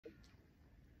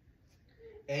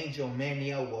Angel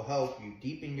Miniel will help you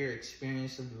deepen your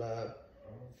experience of love,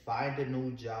 find a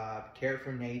new job, care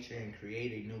for nature, and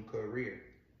create a new career.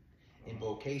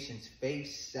 Invocations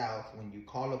face south when you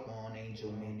call upon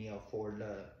Angel Miniel for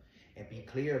love, and be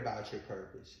clear about your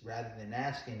purpose. Rather than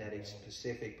asking that a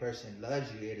specific person loves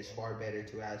you, it is far better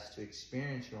to ask to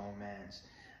experience romance,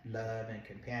 love, and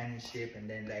companionship, and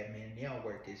then let Miniel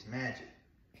work his magic.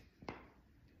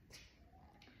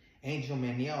 Angel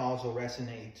Miniel also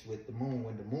resonates with the moon.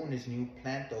 When the moon is new,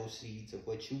 plant those seeds of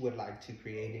what you would like to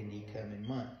create in the coming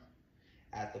month.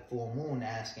 At the full moon,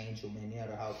 ask Angel Miniel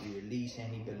to help you release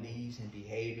any beliefs and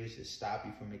behaviors that stop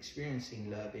you from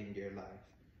experiencing love in your life.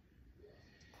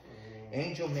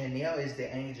 Angel Miniel is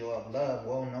the angel of love,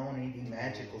 well known in the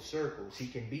magical circles. He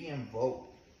can be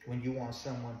invoked when you want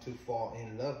someone to fall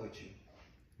in love with you.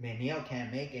 Miniel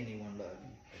can't make anyone love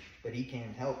you, but he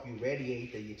can help you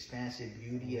radiate the expansive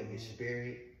beauty of your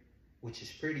spirit, which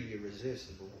is pretty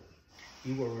irresistible.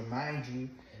 He will remind you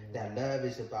that love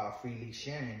is about freely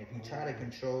sharing. If you try to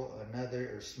control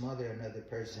another or smother another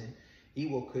person, he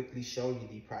will quickly show you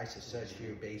the price of such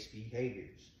fear-based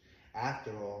behaviors.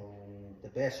 After all, the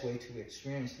best way to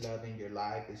experience love in your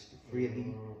life is to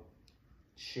freely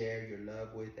share your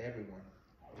love with everyone.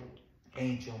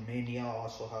 Angel Miniel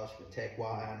also helps protect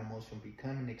wild animals from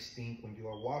becoming extinct. When you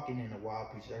are walking in a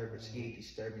wild preserve or see a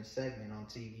disturbing segment on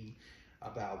TV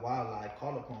about wildlife,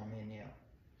 call upon Miniel.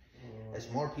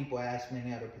 As more people ask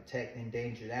Miniel to protect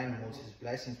endangered animals, his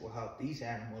blessings will help these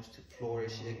animals to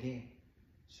flourish again.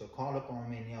 So call upon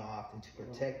Miniel often to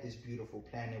protect this beautiful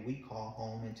planet we call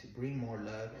home and to bring more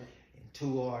love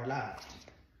into our lives.